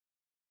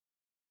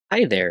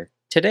Hi there.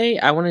 Today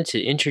I wanted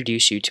to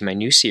introduce you to my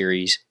new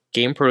series,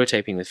 Game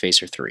Prototyping with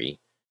Phaser 3.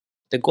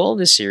 The goal of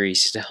this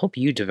series is to help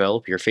you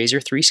develop your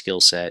Phaser 3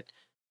 skill set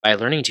by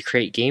learning to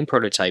create game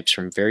prototypes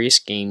from various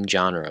game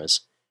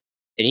genres.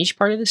 In each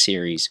part of the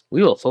series,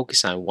 we will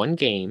focus on one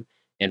game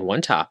and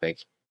one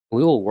topic, and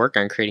we will work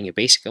on creating a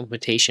basic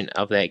implementation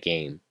of that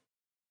game.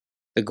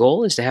 The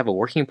goal is to have a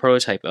working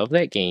prototype of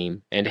that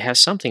game and to have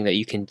something that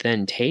you can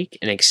then take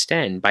and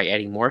extend by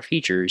adding more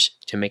features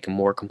to make a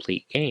more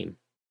complete game.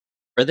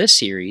 For this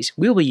series,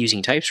 we will be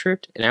using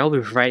TypeScript, and I will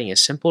be providing a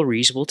simple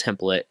reusable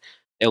template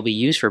that will be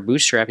used for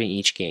bootstrapping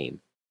each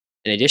game.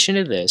 In addition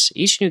to this,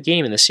 each new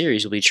game in the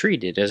series will be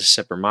treated as a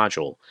separate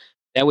module.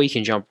 That way you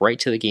can jump right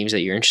to the games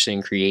that you're interested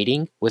in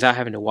creating without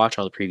having to watch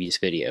all the previous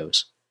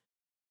videos.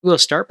 We will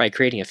start by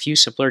creating a few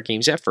simpler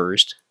games at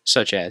first,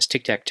 such as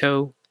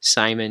Tic-Tac-Toe,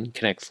 Simon,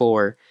 Connect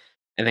 4,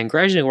 and then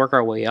gradually work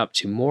our way up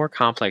to more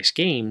complex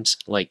games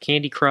like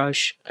Candy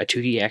Crush, a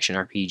 2D action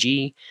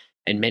RPG,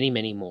 and many,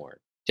 many more.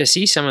 To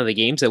see some of the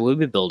games that we'll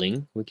be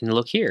building, we can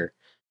look here.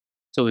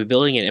 So we'll be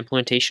building an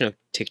implementation of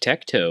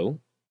Tic-Tac-Toe,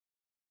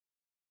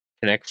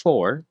 Connect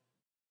 4,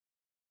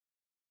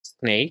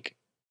 Snake,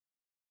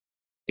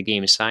 the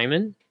game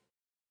Simon,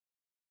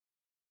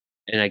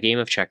 and a game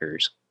of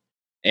checkers.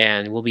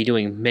 And we'll be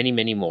doing many,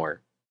 many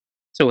more.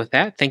 So with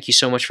that, thank you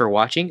so much for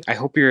watching. I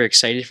hope you're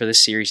excited for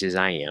this series as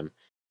I am.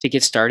 To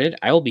get started,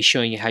 I will be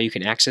showing you how you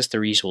can access the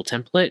reusable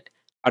template,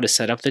 how to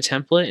set up the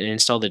template and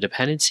install the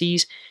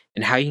dependencies,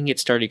 and how you can get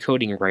started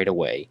coding right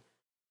away.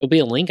 There'll be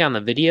a link on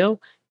the video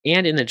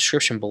and in the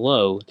description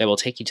below that will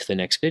take you to the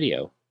next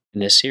video in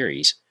this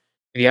series.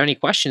 If you have any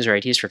questions or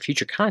ideas for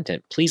future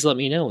content, please let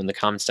me know in the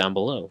comments down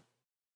below.